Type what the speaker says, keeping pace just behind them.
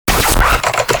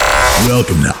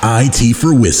Welcome to IT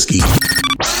for Whiskey,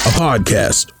 a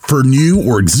podcast for new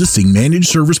or existing managed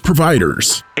service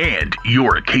providers and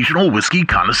your occasional whiskey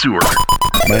connoisseur.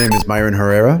 My name is Myron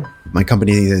Herrera. My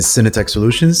company is Cinetech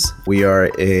Solutions. We are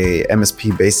a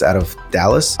MSP based out of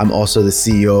Dallas. I'm also the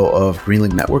CEO of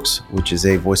Greenlink Networks, which is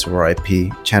a voice over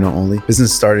IP channel only.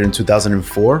 Business started in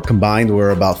 2004. Combined,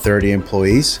 we're about 30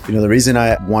 employees. The reason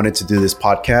I wanted to do this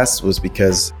podcast was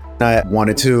because I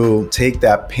wanted to take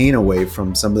that pain away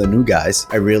from some of the new guys.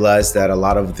 I realized that a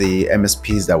lot of the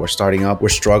MSPs that were starting up were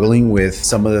struggling with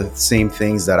some of the same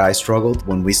things that I struggled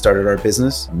when we started our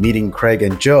business. Meeting Craig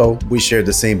and Joe, we shared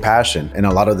the same passion and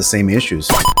a lot of the same issues.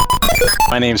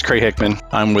 My name is Craig Hickman.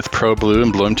 I'm with ProBlue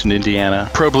in Bloomington, Indiana.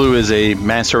 ProBlue is a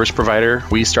managed service provider.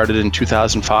 We started in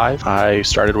 2005. I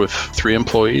started with 3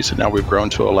 employees, and now we've grown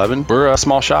to 11. We're a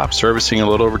small shop servicing a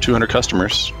little over 200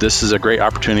 customers. This is a great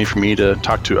opportunity for me to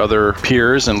talk to other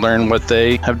peers and learn what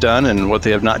they have done and what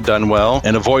they have not done well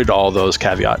and avoid all those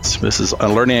caveats. This is a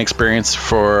learning experience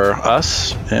for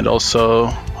us and also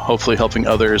hopefully helping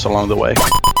others along the way.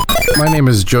 My name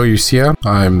is Joe Ucia.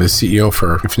 I'm the CEO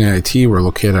for Infinity IT. We're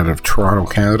located out of Toronto,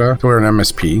 Canada. We're an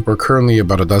MSP. We're currently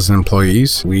about a dozen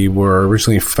employees. We were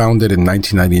originally founded in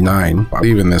 1999. I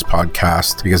believe in this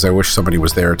podcast because I wish somebody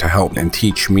was there to help and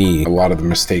teach me a lot of the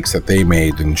mistakes that they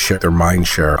made and share their mind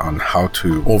share on how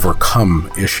to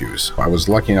overcome issues. I was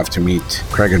lucky enough to meet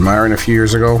Craig and Myron a few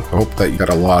years ago. I hope that you got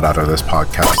a lot out of this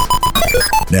podcast.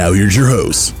 Now here's your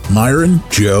hosts, Myron,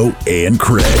 Joe, and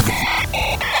Craig.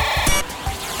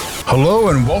 Hello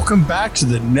and welcome back to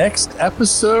the next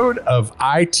episode of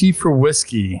IT for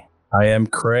Whiskey. I am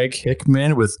Craig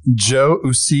Hickman with Joe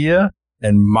Ucia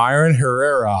and Myron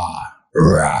Herrera.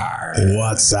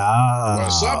 What's up?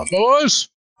 What's up, boys?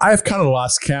 I've kind of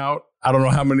lost count. I don't know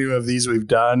how many of these we've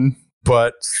done,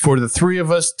 but for the 3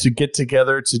 of us to get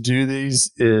together to do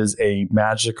these is a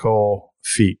magical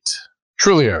feat.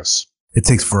 Truly is. It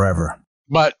takes forever.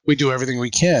 But we do everything we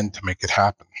can to make it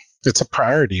happen. It's a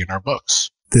priority in our books.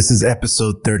 This is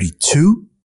episode 32.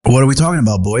 What are we talking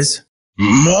about, boys?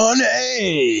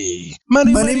 Money!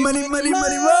 Money, money, money, money,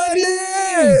 money, money!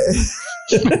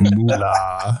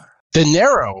 Moolah.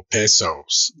 Dinero,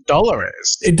 pesos,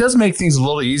 dollars. It does make things a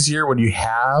little easier when you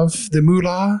have the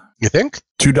moolah. You think?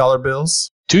 $2 bills.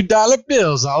 $2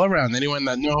 bills all around. Anyone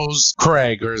that knows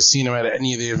Craig or has seen him at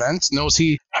any of the events knows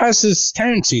he has this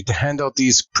tendency to hand out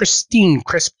these pristine,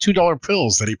 crisp $2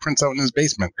 bills that he prints out in his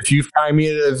basement. If you find me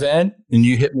at an event and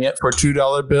you hit me up for a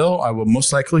 $2 bill, I will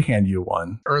most likely hand you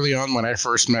one. Early on when I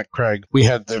first met Craig, we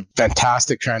had the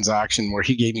fantastic transaction where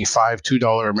he gave me 5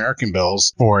 $2 American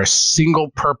bills for a single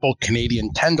purple Canadian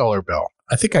 $10 bill.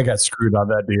 I think I got screwed on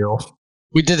that deal.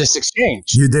 We did this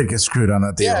exchange. You did get screwed on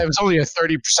that deal. Yeah, it was only a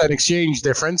 30% exchange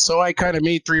difference, so I kind of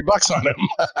made $3 on him.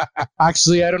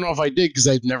 Actually, I don't know if I did because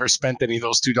I've never spent any of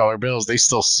those $2 bills. They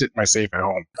still sit in my safe at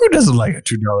home. Who doesn't like a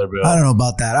 $2 bill? I don't know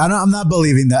about that. I'm not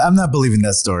believing that. I'm not believing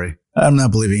that story. I'm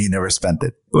not believing he never spent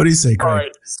it. What do you say, Craig? All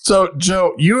right. So,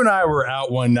 Joe, you and I were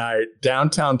out one night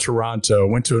downtown Toronto,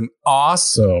 went to an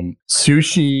awesome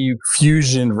sushi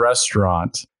fusion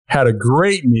restaurant, had a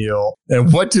great meal.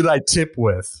 And what did I tip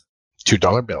with?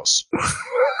 $2 bills.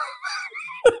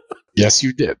 Yes,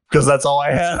 you did. Because that's all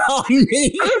I had on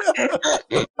me.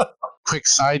 Quick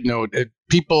side note,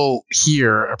 people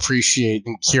here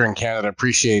in Canada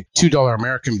appreciate $2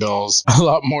 American bills a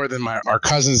lot more than our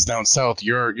cousins down south,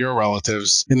 your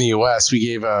relatives in the US. We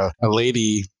gave a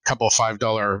lady a couple of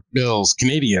 $5 bills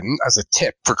Canadian as a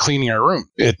tip for cleaning our room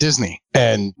at Disney.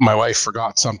 And my wife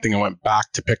forgot something and went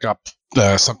back to pick up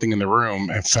something in the room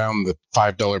and found the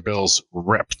 $5 bills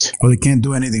ripped. Well, they can't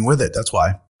do anything with it. That's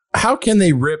why. How can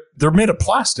they rip? They're made of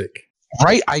plastic.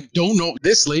 Right? I don't know.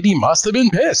 This lady must have been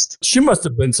pissed. She must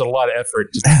have been a lot of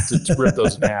effort to rip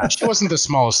those in half. She wasn't the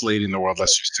smallest lady in the world,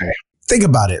 let's just say. Think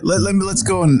about it. Let's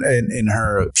go in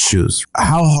her shoes.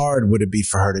 How hard would it be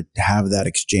for her to have that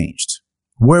exchanged?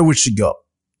 Where would she go?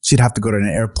 She'd have to go to an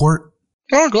airport?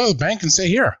 No, go to the bank and say,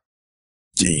 here.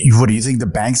 What do you think, the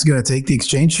bank's going to take the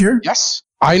exchange here? Yes.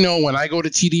 I know when I go to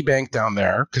TD Bank down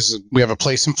there, because we have a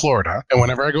place in Florida, and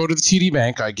whenever I go to the TD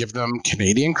Bank, I give them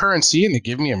Canadian currency and they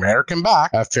give me American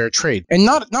back at fair trade. And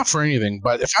not for anything,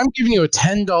 but if I'm giving you a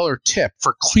 $10 tip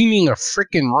for cleaning a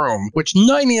freaking room, which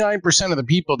 99% of the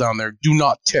people down there do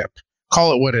not tip,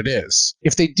 call it what it is.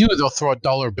 If they do, they'll throw a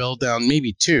 $1 bill down,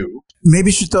 maybe 2.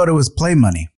 Maybe she thought it was play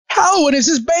money. How? What is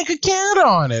this Bank of Canada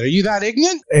on it? Are you that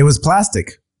ignorant? It was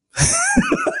plastic.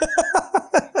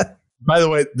 By the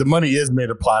way, the money is made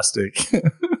of plastic.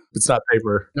 It's not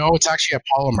paper. No, it's actually a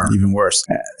polymer. Even worse.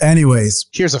 Anyways.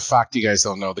 Here's a fact you guys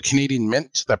don't know. The Canadian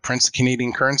Mint that prints the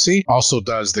Canadian currency also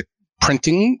does the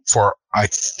printing for I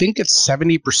think it's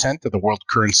 70% of the world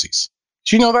currencies.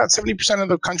 Do you know that 70% of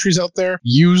the countries out there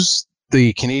use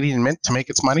the Canadian mint to make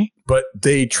its money? But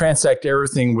they transact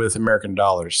everything with American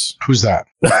dollars. Who's that?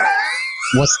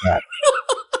 What's that?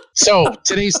 So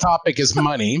today's topic is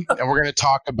money, and we're going to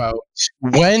talk about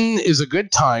when is a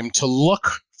good time to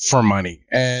look for money.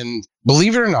 And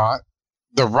believe it or not,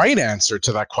 the right answer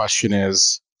to that question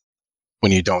is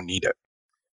when you don't need it.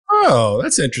 Oh,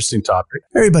 that's an interesting topic.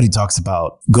 Everybody talks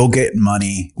about go get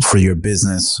money for your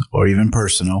business or even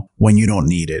personal when you don't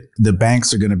need it. The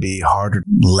banks are going to be harder to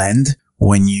lend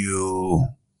when you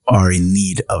are in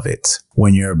need of it.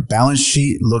 When your balance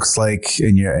sheet looks like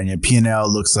and your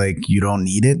P&L looks like you don't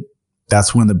need it,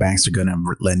 that's when the banks are going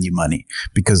to lend you money,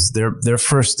 because their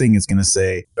first thing is going to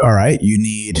say, all right, you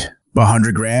need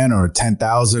 $100,000 or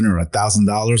 $10,000 or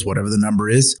 $1,000, whatever the number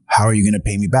is. How are you going to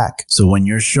pay me back? So when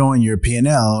you're showing your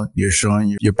P&L, you're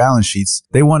showing your balance sheets,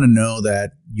 they want to know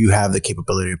that you have the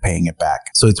capability of paying it back.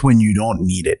 So it's when you don't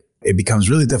need it. It becomes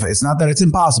really difficult. It's not that it's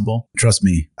impossible. Trust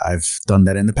me, I've done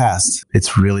that in the past.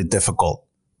 It's really difficult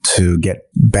to get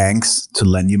banks to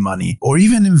lend you money, or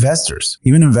even investors.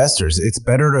 Even investors, it's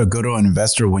better to go to an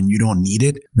investor when you don't need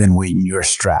it than when you're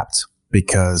strapped,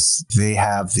 because they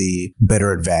have the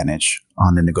better advantage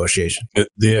on the negotiation.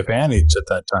 The advantage at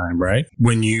that time, right?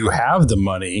 When you have the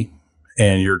money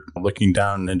and you're looking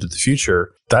down into the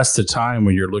future, that's the time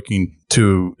when you're looking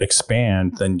to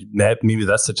expand. Then maybe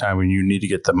that's the time when you need to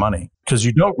get the money, because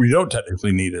we don't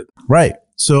technically need it. Right.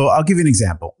 So I'll give you an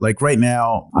example. Like right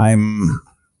now, I'm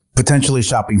potentially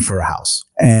shopping for a house,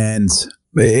 and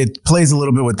it plays a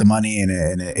little bit with the money and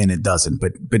it doesn't.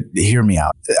 But hear me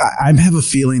out. I have a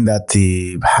feeling that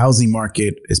the housing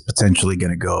market is potentially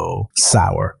going to go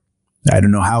sour. I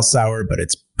don't know how sour, but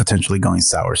it's potentially going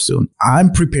sour soon.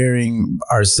 I'm preparing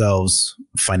ourselves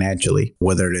financially,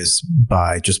 whether it is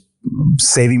by just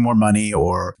saving more money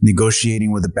or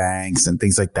negotiating with the banks and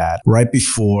things like that, right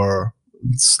before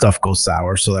stuff goes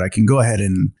sour, so that I can go ahead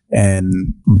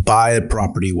and buy a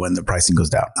property when the pricing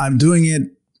goes down. I'm doing it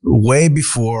way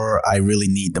before I really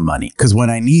need the money, because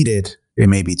when I need it, it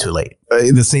may be too late.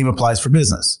 The same applies for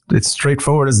business. It's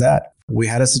straightforward as that. We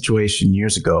had a situation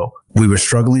years ago. We were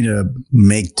struggling to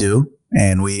make do,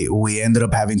 and we ended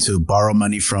up having to borrow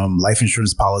money from life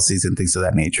insurance policies and things of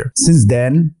that nature. Since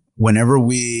then, whenever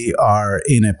we are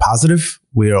in a positive,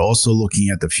 we are also looking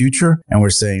at the future, and we're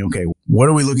saying, okay, what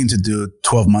are we looking to do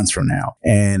 12 months from now?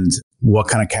 And what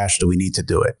kind of cash do we need to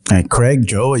do it? And Craig,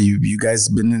 Joe, you guys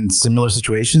been in similar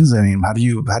situations? I mean, how do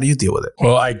you deal with it?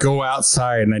 Well, I go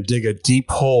outside and I dig a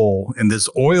deep hole, and this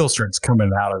oil starts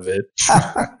coming out of it.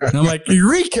 And I'm like,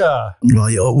 Eureka!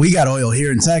 Well, we got oil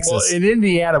here in Texas. Well, in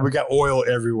Indiana, we got oil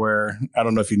everywhere. I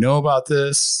don't know if you know about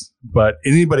this, but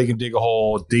anybody can dig a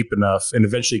hole deep enough and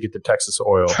eventually get the Texas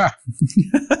oil.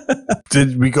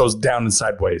 It goes down and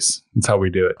sideways. That's how we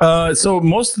do it. So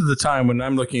most of the time when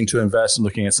I'm looking to invest and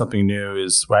looking at something new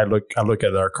is I look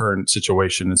at our current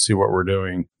situation and see what we're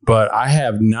doing. But I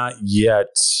have not yet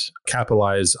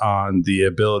capitalized on the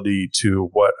ability to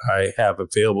what I have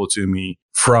available to me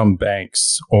from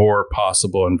banks or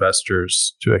possible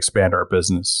investors to expand our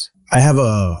business. I have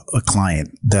a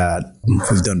client that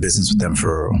we've done business with them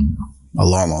for a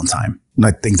long time.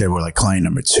 I think they were like client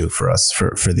number 2 for us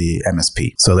for the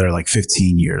MSP. So they're like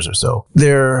 15 years or so.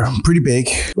 They're pretty big,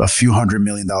 a few $100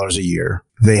 million a year.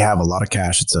 They have a lot of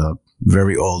cash. It's a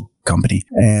very old company.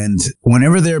 And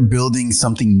whenever they're building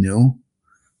something new,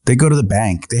 they go to the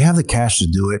bank. They have the cash to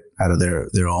do it out of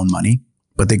their own money,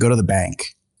 but they go to the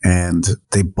bank and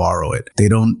they borrow it. They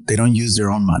don't use their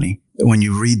own money. When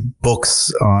you read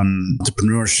books on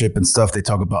entrepreneurship and stuff, they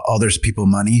talk about others people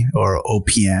money, or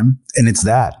OPM, and it's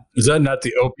that. Is that not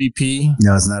the OPP?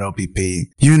 No, it's not OPP.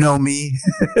 You know me.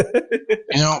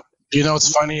 You know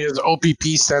what's funny is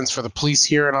OPP stands for the police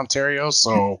here in Ontario,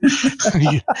 so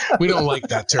we don't like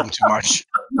that term too much.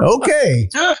 Okay.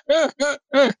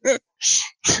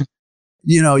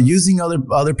 Using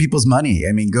other people's money.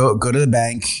 I mean, go to the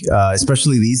bank,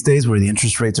 especially these days where the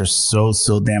interest rates are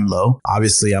so damn low.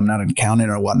 Obviously, I'm not an accountant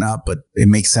or whatnot, but it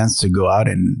makes sense to go out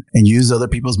and use other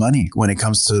people's money when it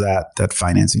comes to that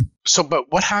financing. So,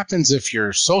 but what happens if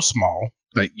you're so small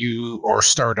that you or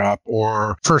startup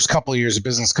or first couple of years of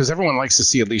business, because everyone likes to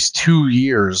see at least 2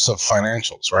 years of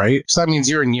financials, right? So that means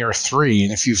you're in year 3.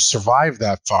 And if you've survived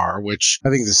that far, which I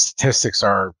think the statistics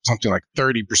are something like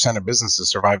 30% of businesses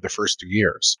survive the first 2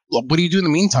 years. Well, what do you do in the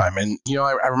meantime? And,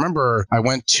 I remember I'm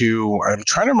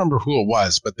trying to remember who it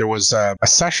was, but there was a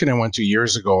session I went to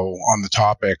years ago on the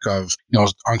topic of,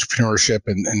 entrepreneurship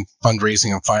and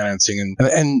fundraising and financing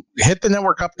and hit the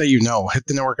network up that hit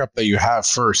the network up that you have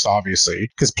first, obviously.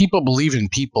 Because people believe in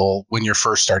people when you're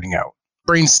first starting out.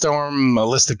 brainstorm a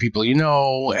list of people you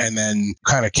know, and then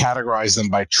kind of categorize them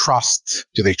by trust.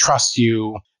 Do they trust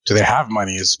you? Do they have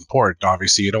money is important.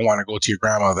 Obviously, you don't want to go to your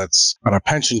grandma that's on a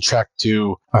pension check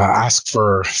to ask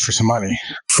for some money.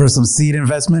 For some seed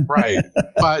investment? Right.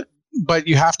 But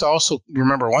you have to also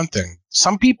remember one thing.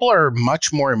 Some people are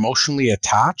much more emotionally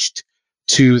attached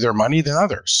to their money than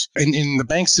others. And the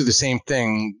banks do the same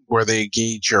thing where they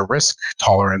gauge your risk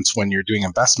tolerance when you're doing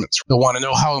investments. They'll want to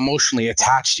know how emotionally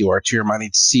attached you are to your money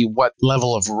to see what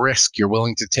level of risk you're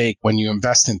willing to take when you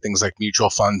invest in things like mutual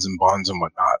funds and bonds and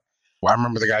whatnot. I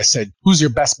remember the guy said, who's your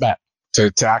best bet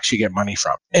to actually get money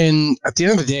from? And at the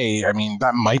end of the day, I mean,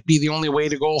 that might be the only way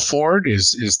to go forward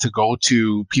is to go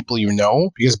to people you know,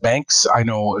 because banks, I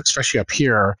know, especially up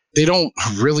here, they don't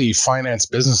really finance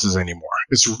businesses anymore.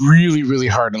 It's really, really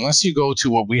hard. Unless you go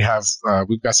to what we have,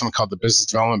 we've got something called the Business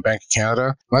Development Bank of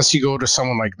Canada. Unless you go to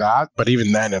someone like that, but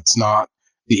even then, it's not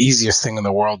the easiest thing in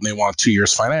the world. And they want 2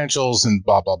 years financials and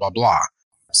blah, blah, blah, blah.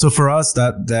 So for us,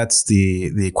 that's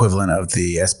the equivalent of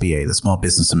the SBA, the Small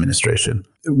Business Administration.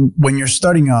 When you're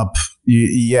starting up,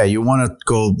 you want to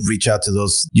go reach out to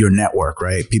your network,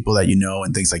 right? People that you know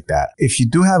and things like that. If you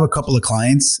do have a couple of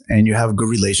clients and you have good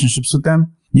relationships with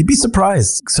them, you'd be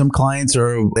surprised. Some clients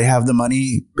they have the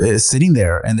money sitting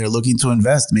there and they're looking to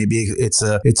invest. Maybe it's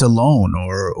a loan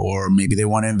or maybe they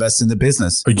want to invest in the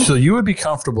business. So you would be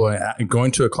comfortable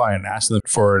going to a client and asking them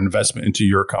for an investment into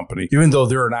your company, even though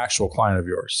they're an actual client of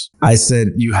yours? I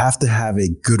said you have to have a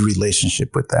good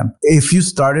relationship with them. If you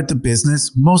started the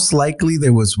business, most likely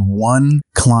there was one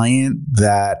client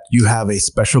that you have a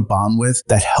special bond with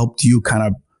that helped you kind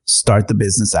of start the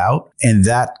business out. And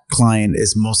that client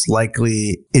is most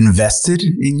likely invested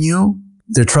in you.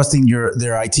 They're trusting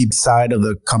their IT side of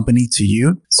the company to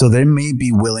you. So they may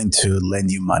be willing to lend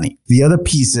you money. The other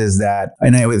piece is that,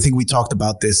 and I think we talked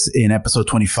about this in episode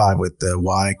 25 with the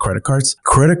why credit cards.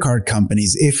 Credit card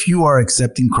companies, if you are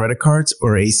accepting credit cards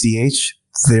or ACH,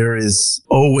 there is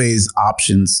always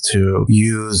options to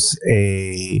use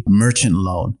a merchant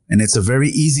loan. And it's a very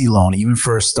easy loan, even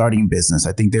for a starting business.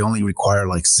 I think they only require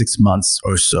like 6 months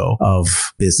or so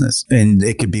of business. And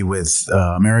it could be with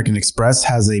American Express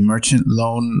has a merchant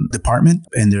loan department,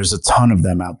 and there's a ton of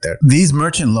them out there. These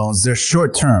merchant loans, they're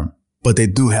short term, but they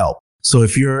do help. So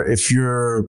if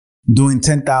you're doing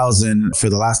 $10,000 for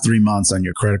the last 3 months on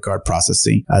your credit card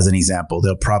processing, as an example,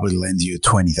 they'll probably lend you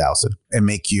 $20,000 and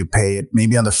make you pay it.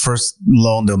 Maybe on the first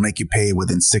loan, they'll make you pay it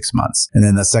within 6 months. And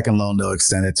then the second loan, they'll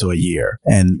extend it to a year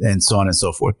and so on and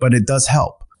so forth. But it does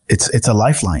help. It's a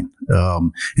lifeline.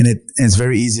 And it's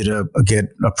very easy to get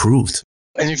approved.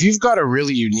 And if you've got a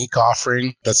really unique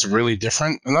offering that's really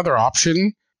different, another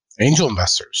option, angel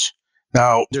investors.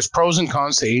 Now, there's pros and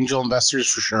cons to angel investors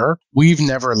for sure. We've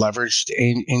never leveraged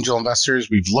angel investors.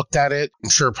 We've looked at it. I'm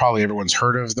sure probably everyone's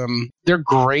heard of them. They're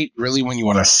great really when you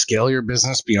want to scale your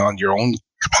business beyond your own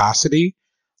capacity.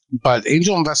 But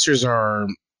angel investors are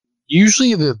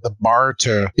usually the bar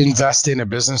to invest in a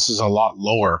business is a lot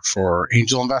lower for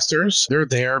angel investors. They're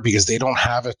there because they don't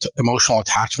have an emotional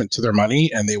attachment to their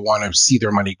money and they want to see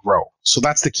their money grow. So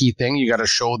that's the key thing. You got to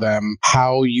show them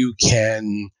how you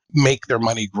can make their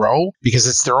money grow because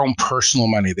it's their own personal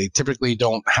money. They typically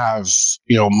don't have,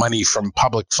 money from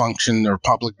public function or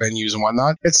public venues and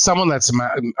whatnot. It's someone that's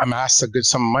amassed a good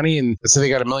sum of money and let's say they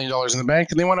got $1 million in the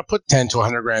bank and they want to put 10 to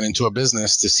 100 grand into a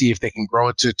business to see if they can grow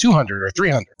it to 200 or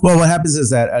 300. Well, what happens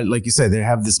is that, like you said, they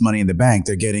have this money in the bank.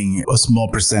 They're getting a small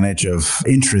percentage of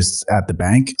interest at the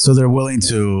bank. So they're willing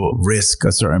to risk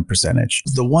a certain percentage.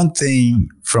 The one thing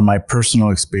from my personal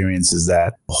experience is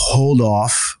that hold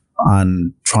off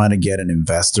on trying to get an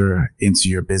investor into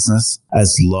your business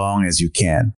as long as you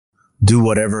can. Do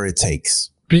whatever it takes.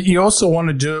 But you also want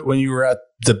to do it when you were at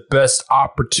the best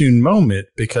opportune moment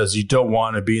because you don't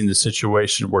want to be in the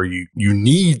situation where you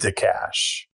need the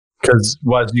cash. Because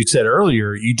as you said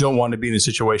earlier, you don't want to be in a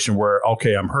situation where,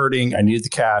 okay, I'm hurting, I need the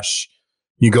cash.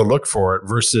 You go look for it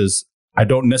versus I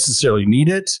don't necessarily need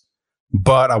it,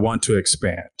 but I want to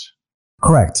expand.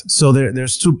 Correct. So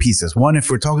there's two pieces. One, if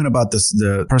we're talking about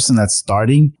the person that's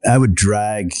starting, I would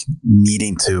drag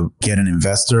needing to get an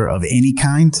investor of any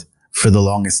kind for the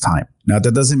longest time. Now,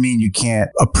 that doesn't mean you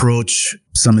can't approach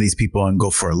some of these people and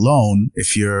go for a loan.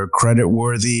 If you're credit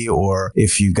worthy or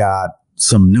if you got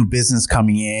some new business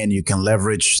coming in, you can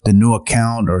leverage the new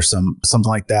account or something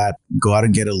like that. Go out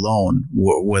and get a loan,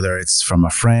 whether it's from a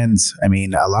friend. I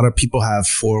mean, a lot of people have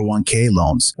 401k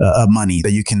loans of money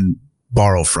that you can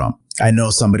borrow from. I know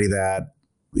somebody that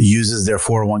uses their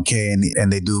 401k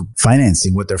and they do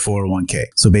financing with their 401k.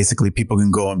 So basically people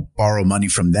can go and borrow money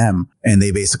from them and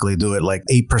they basically do it like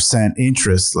 8%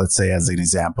 interest, let's say as an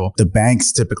example. The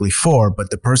bank's typically 4, but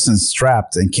the person's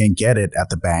strapped and can't get it at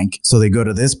the bank. So they go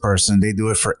to this person, they do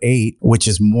it for 8, which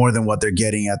is more than what they're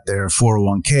getting at their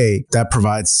 401k. That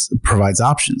provides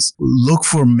options. Look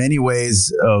for many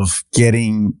ways of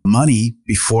getting money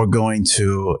before going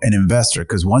to an investor,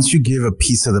 because once you give a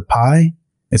piece of the pie,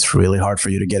 it's really hard for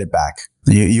you to get it back.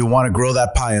 You want to grow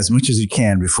that pie as much as you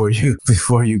can before you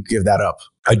give that up.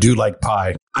 I do like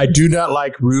pie. I do not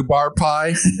like rhubarb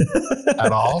pie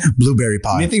at all. Blueberry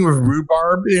pie. Anything with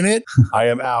rhubarb in it, I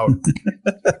am out.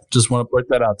 Just want to put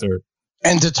that out there.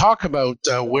 And to talk about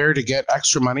where to get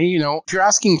extra money, if you're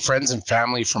asking friends and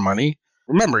family for money,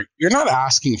 remember, you're not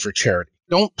asking for charity.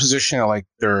 Don't position it like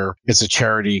it's a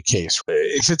charity case.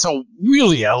 If it's a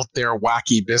really out there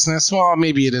wacky business, well,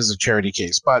 maybe it is a charity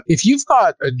case. But if you've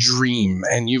got a dream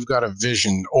and you've got a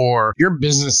vision, or your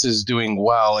business is doing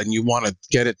well and you want to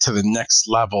get it to the next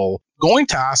level, going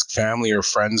to ask family or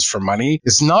friends for money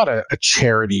is not a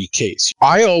charity case.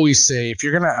 I always say, if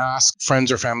you're going to ask friends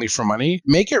or family for money,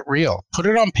 make it real. Put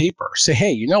it on paper. Say,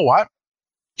 hey, you know what?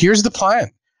 Here's the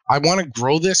plan. I want to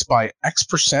grow this by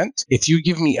X%. If you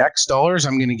give me X dollars,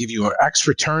 I'm going to give you an X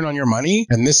return on your money.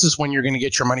 And this is when you're going to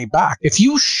get your money back. If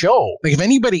you show, like if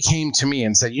anybody came to me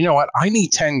and said, you know what, I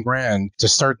need 10 grand to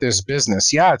start this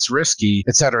business. Yeah, it's risky,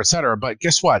 et cetera, et cetera. But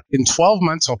guess what? In 12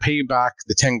 months, I'll pay you back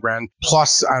the 10 grand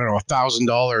plus, I don't know,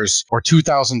 $1,000 or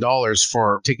 $2,000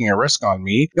 for taking a risk on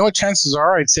me. You know what chances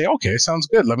are? I'd say, okay, sounds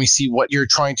good. Let me see what you're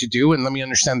trying to do and let me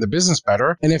understand the business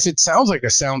better. And if it sounds like a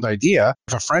sound idea,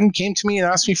 if a friend came to me and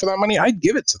asked me for that money, I'd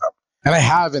give it to them. And I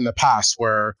have in the past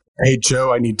where, hey,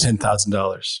 Joe, I need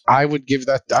 $10,000. I would give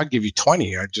that. I'd give you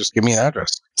 20. I'd just give me an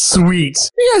address.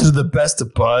 Sweet. You guys are the best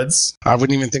of buds. I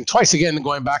wouldn't even think twice. Again,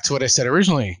 going back to what I said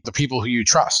originally, the people who you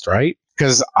trust, right?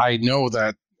 Because I know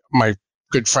that my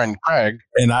good friend Craig.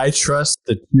 And I trust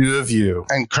the two of you.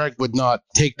 And Craig would not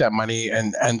take that money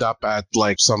and end up at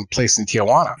like some place in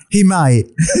Tijuana. He might.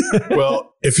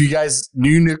 Well, if you guys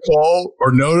knew Nicole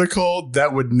or know Nicole,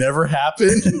 that would never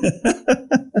happen.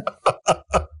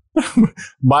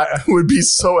 I would be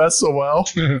so SOL.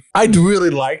 I'd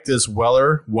really like this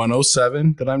Weller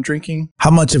 107 that I'm drinking.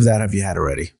 How much of that have you had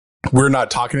already? We're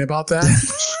not talking about that.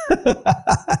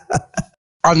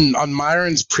 On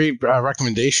Myron's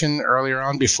recommendation earlier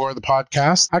on before the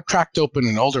podcast, I cracked open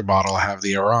an older bottle. I have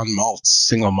the Iran Malt,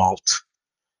 single malt.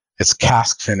 It's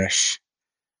cask finish.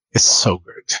 It's so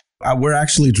good. We're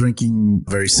actually drinking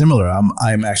very similar.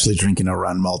 I'm actually drinking a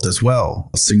Iran Malt as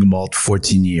well, a single malt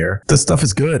 14-year. This stuff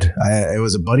is good. It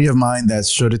was a buddy of mine that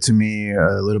showed it to me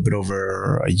a little bit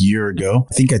over a year ago.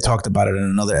 I think I talked about it in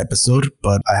another episode,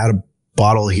 but I had a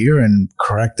bottle here and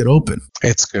cracked it open.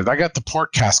 It's good. I got the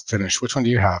port cask finish. Which one do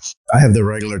you have? I have the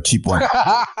regular cheap one.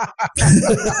 I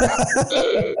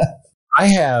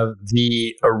have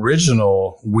the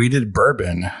original wheated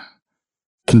bourbon,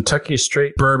 Kentucky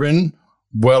straight bourbon,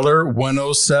 Weller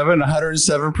 107,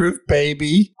 107 proof,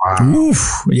 baby. Wow.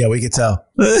 Oof. Yeah, we could tell.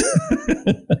 Good.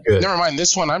 Never mind.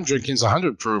 This one I'm drinking is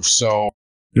 100 proof, so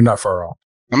You're not far off.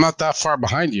 I'm not that far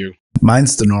behind you.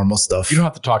 Mine's the normal stuff. You don't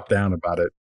have to talk down about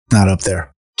it. Not up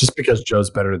there. Just because Joe's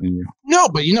better than you. No,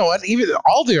 but you know what? Even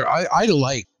all their, I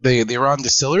like the Iran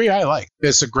distillery. I like.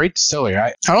 It's a great distillery.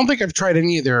 I don't think I've tried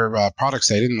any of their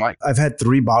products I didn't like. I've had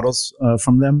 3 bottles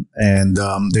from them, and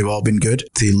they've all been good.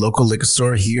 The local liquor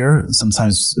store here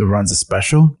sometimes runs a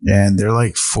special, and they're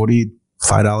like $45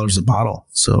 a bottle.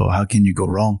 So how can you go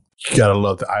wrong? You gotta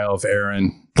love the Isle of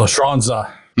Arran, La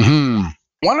Stranza. Mm-hmm.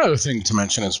 One other thing to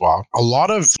mention as well, a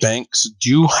lot of banks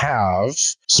do have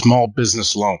small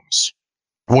business loans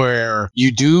where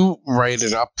you do write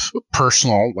it up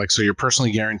personal, like so you're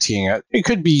personally guaranteeing it. It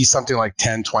could be something like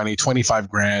 10, 20, 25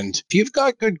 grand. If you've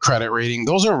got good credit rating,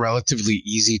 those are relatively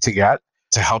easy to get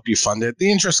to help you fund it.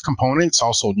 The interest component's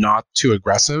also not too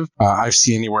aggressive. I've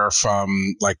seen anywhere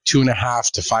from like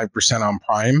 2.5% to 5% on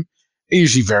prime.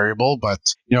 Usually variable, but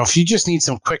if you just need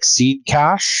some quick seed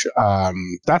cash,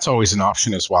 that's always an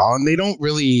option as well. And they don't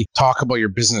really talk about your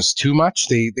business too much.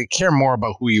 They care more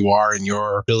about who you are and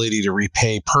your ability to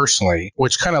repay personally,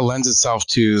 which kind of lends itself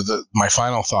to my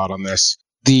final thought on this.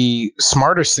 The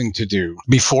smartest thing to do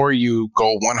before you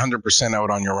go 100% out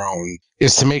on your own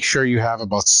is to make sure you have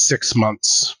about 6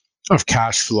 months of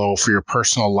cash flow for your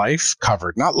personal life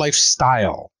covered, not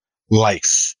lifestyle.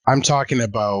 Life. I'm talking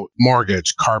about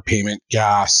mortgage, car payment,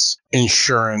 gas,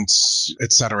 insurance,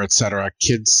 et cetera,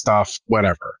 kids stuff,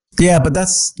 whatever. Yeah, but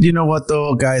that's, you know what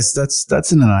though, guys,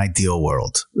 that's in an ideal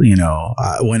world.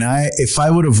 If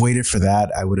I would have waited for that,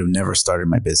 I would have never started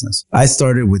my business. I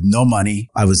started with no money.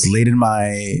 I was late in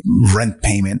my rent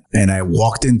payment and I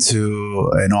walked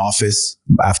into an office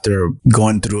after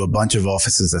going through a bunch of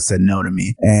offices that said no to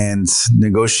me and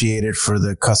negotiated for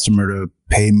the customer to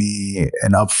pay me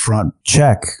an upfront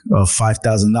check of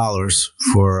 $5,000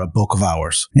 for a bulk of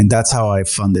hours. And that's how I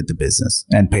funded the business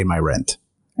and paid my rent.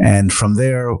 And from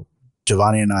there,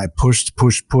 Giovanni and I pushed,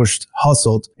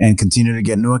 hustled, and continued to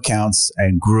get new accounts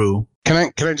and grew.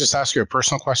 Can I just ask you a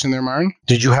personal question there, Myron?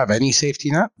 Did you have any safety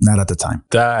net? Not at the time.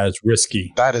 That is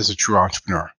risky. That is a true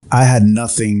entrepreneur. I had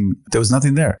nothing. There was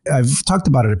nothing there. I've talked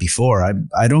about it before.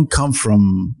 I don't come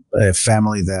from a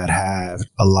family that had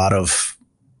a lot of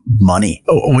money.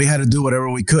 We had to do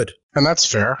whatever we could. And that's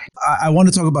fair. I want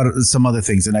to talk about some other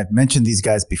things. And I've mentioned these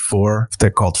guys before. They're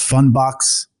called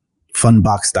Funbox.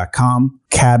 Funbox.com,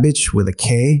 Cabbage with a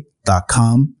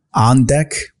K.com,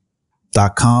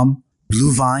 OnDeck.com,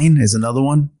 Bluevine is another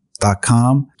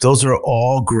one.com. Those are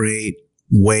all great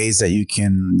ways that you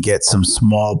can get some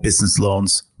small business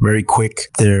loans very quick.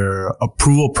 Their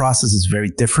approval process is very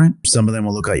different. Some of them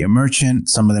will look at your merchant.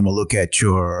 Some of them will look at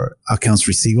your accounts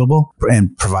receivable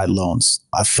and provide loans.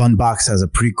 A Funbox has a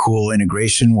pretty cool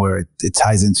integration where it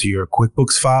ties into your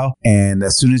QuickBooks file. And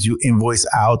as soon as you invoice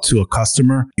out to a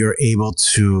customer, you're able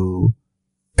to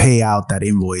pay out that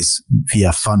invoice via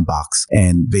Funbox,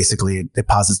 and basically it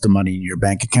deposits the money in your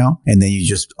bank account and then you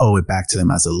just owe it back to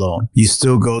them as a loan. You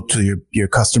still go to your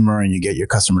customer and you get your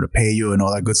customer to pay you and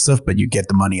all that good stuff, but you get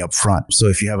the money up front. So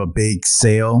if you have a big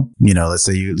sale, let's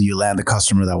say you land a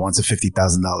customer that wants a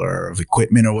 $50,000 of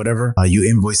equipment or whatever, you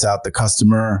invoice out the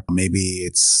customer. Maybe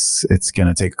it's going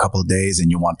to take a couple of days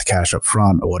and you want the cash up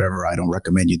front or whatever. I don't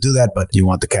recommend you do that, but you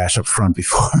want the cash up front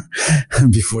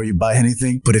before you buy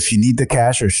anything. But if you need the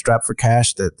cash or strapped for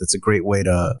cash, that's a great way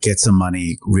to get some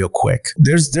money real quick.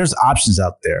 There's options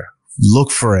out there. Look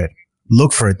for it.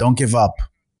 Don't give up.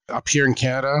 Up here in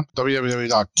Canada,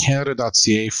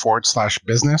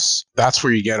 www.canada.ca/business. That's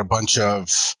where you get a bunch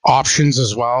of options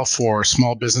as well for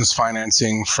small business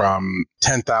financing from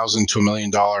 $10,000 to $1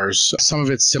 million. Some of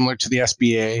it's similar to the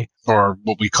SBA or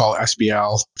what we call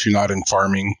SBL. If you're not in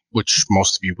farming, which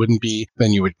most of you wouldn't be,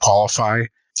 then you would qualify.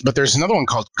 But there's another one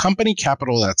called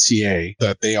companycapital.ca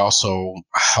that they also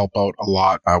help out a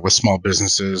lot with small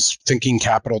businesses.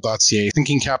 Thinkingcapital.ca.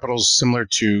 Thinking Capital is similar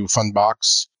to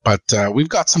Funbox, but we've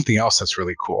got something else that's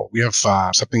really cool. We have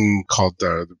something called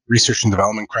the Research and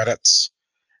Development Credits.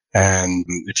 And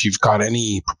if you've got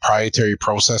any proprietary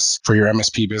process for your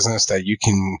MSP business that you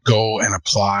can go and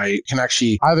apply, you can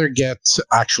actually either get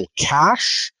actual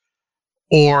cash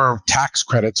or tax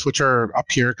credits, which are up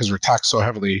here because we're taxed so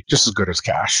heavily, just as good as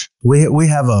cash. We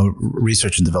have a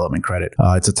research and development credit.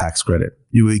 It's a tax credit.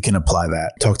 You can apply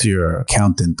that. Talk to your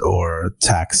accountant or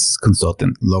tax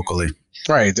consultant locally.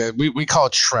 Right. We call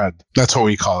it SHRED. That's what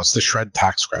we call it. It's the SHRED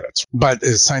tax credits. But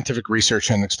it's scientific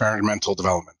research and experimental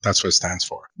development. That's what it stands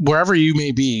for. Wherever you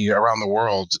may be around the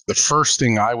world, the first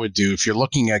thing I would do if you're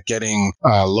looking at getting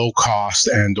low cost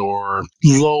and or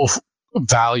low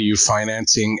value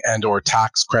financing and or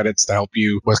tax credits to help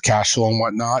you with cash flow and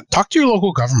whatnot, talk to your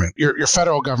local government. Your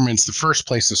federal government's the first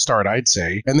place to start, I'd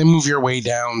say, and then move your way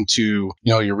down to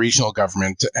your regional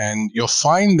government, and you'll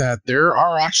find that there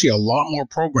are actually a lot more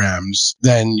programs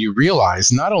than you realize.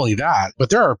 Not only that, but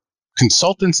there are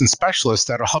consultants and specialists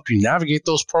that'll help you navigate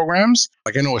those programs.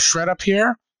 Like I know a SHRED up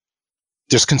here,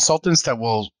 there's consultants that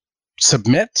will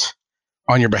submit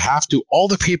on your behalf, do all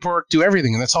the paperwork, do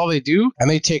everything. And that's all they do. And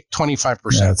they take 25%.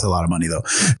 Yeah, that's a lot of money though.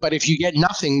 But if you get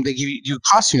nothing, they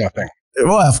cost you nothing.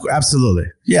 Well, absolutely.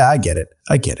 Yeah, I get it.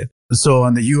 So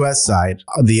on the U.S. side,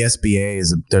 the SBA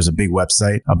there's a big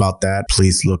website about that.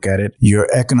 Please look at it. Your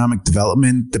economic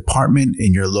development department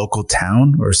in your local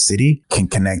town or city can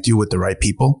connect you with the right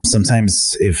people.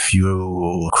 Sometimes if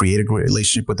you create a great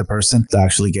relationship with the person, they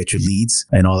actually get you leads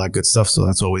and all that good stuff. So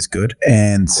that's always good.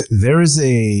 And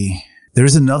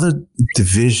there's another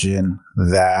division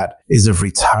that is of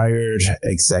retired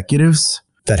executives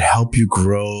that help you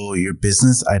grow your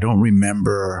business. I don't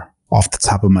remember off the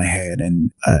top of my head.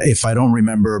 And if I don't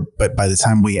remember, but by the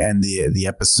time we end the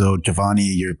episode,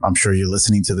 Giovanni, I'm sure you're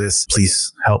listening to this.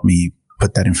 Please help me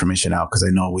put that information out because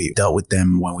I know we dealt with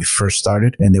them when we first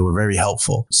started and they were very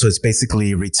helpful. So it's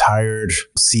basically retired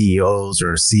CEOs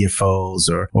or CFOs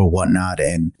or whatnot,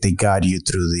 and they guide you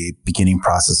through the beginning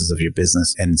processes of your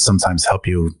business and sometimes help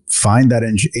you find that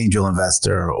angel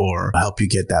investor or help you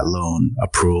get that loan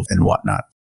approved and whatnot.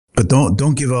 But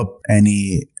don't give up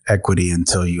any equity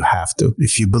until you have to.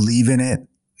 If you believe in it,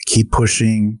 keep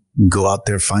pushing, go out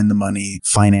there, find the money,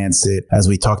 finance it. As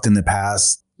we talked in the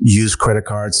past, use credit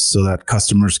cards so that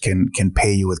customers can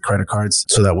pay you with credit cards.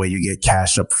 So that way you get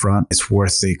cash up front. It's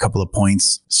worth a couple of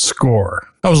points. Score.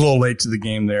 I was a little late to the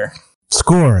game there.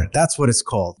 Score. That's what it's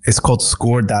called. It's called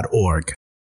score.org.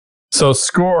 So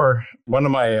Score, one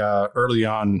of my early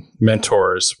on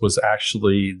mentors, was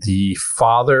actually the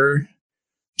father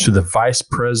to the vice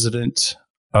president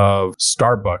of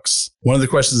Starbucks. One of the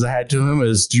questions I had to him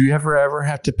is, do you ever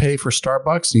have to pay for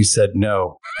Starbucks? And he said,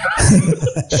 no.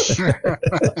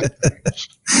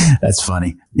 That's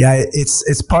funny. Yeah,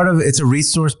 it's a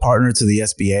resource partner to the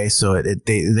SBA. So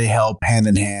they help hand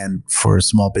in hand for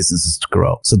small businesses to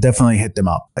grow. So definitely hit them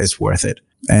up. It's worth it.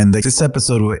 And this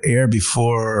episode will air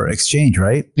before Exchange,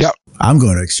 right? Yep. I'm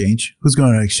going to Exchange. Who's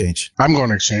going to Exchange? I'm going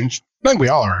to Exchange. I think we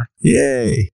all are.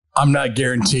 Yay. I'm not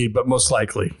guaranteed, but most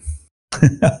likely.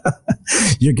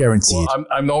 You're guaranteed. Well,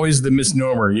 I'm always the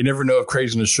misnomer. You never know if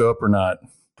Craig's going to show up or not.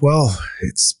 Well,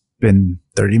 it's been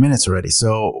 30 minutes already.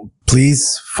 So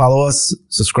please follow us,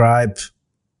 subscribe,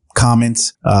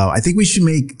 comment. I think we should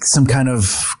make some kind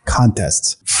of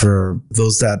contest for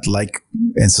those that like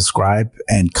and subscribe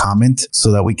and comment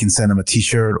so that we can send them a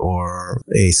t-shirt or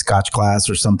a Scotch glass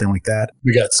or something like that.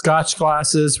 We got Scotch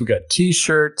glasses. We got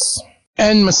t-shirts.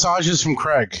 And massages from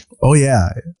Craig. Oh,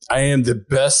 yeah. I am the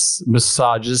best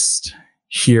massagist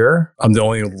here. I'm the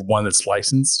only one that's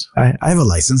licensed. I have a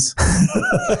license.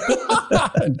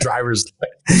 Driver's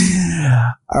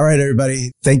All right,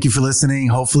 everybody. Thank you for listening.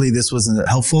 Hopefully this was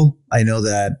helpful. I know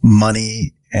that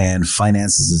money and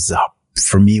finances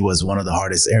for me was one of the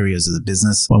hardest areas of the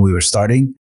business when we were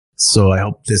starting. So I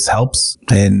hope this helps.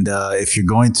 And if you're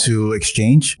going to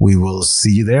Exchange, we will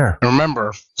see you there.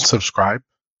 Remember, subscribe,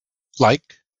 like,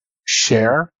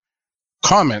 share,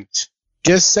 comment,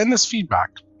 send us feedback.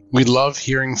 We love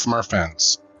hearing from our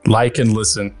fans. Like and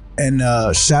listen. And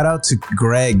shout out to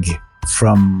Greg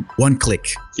from One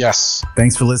Click. Yes.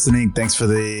 Thanks for listening. Thanks for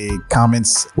the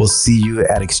comments. We'll see you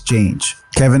at Exchange.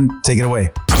 Kevin, take it away.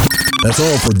 That's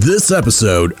all for this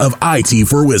episode of IT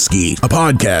for Whiskey, a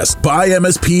podcast by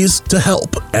MSPs to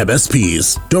help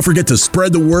MSPs. Don't forget to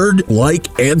spread the word,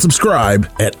 like, and subscribe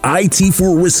at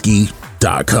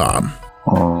itforwhiskey.com.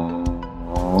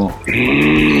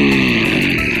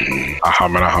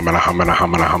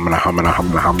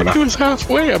 It was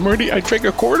halfway. I drank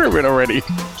a quarter of it already.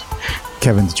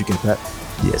 Kevin, did you get that?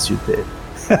 Yes, you did.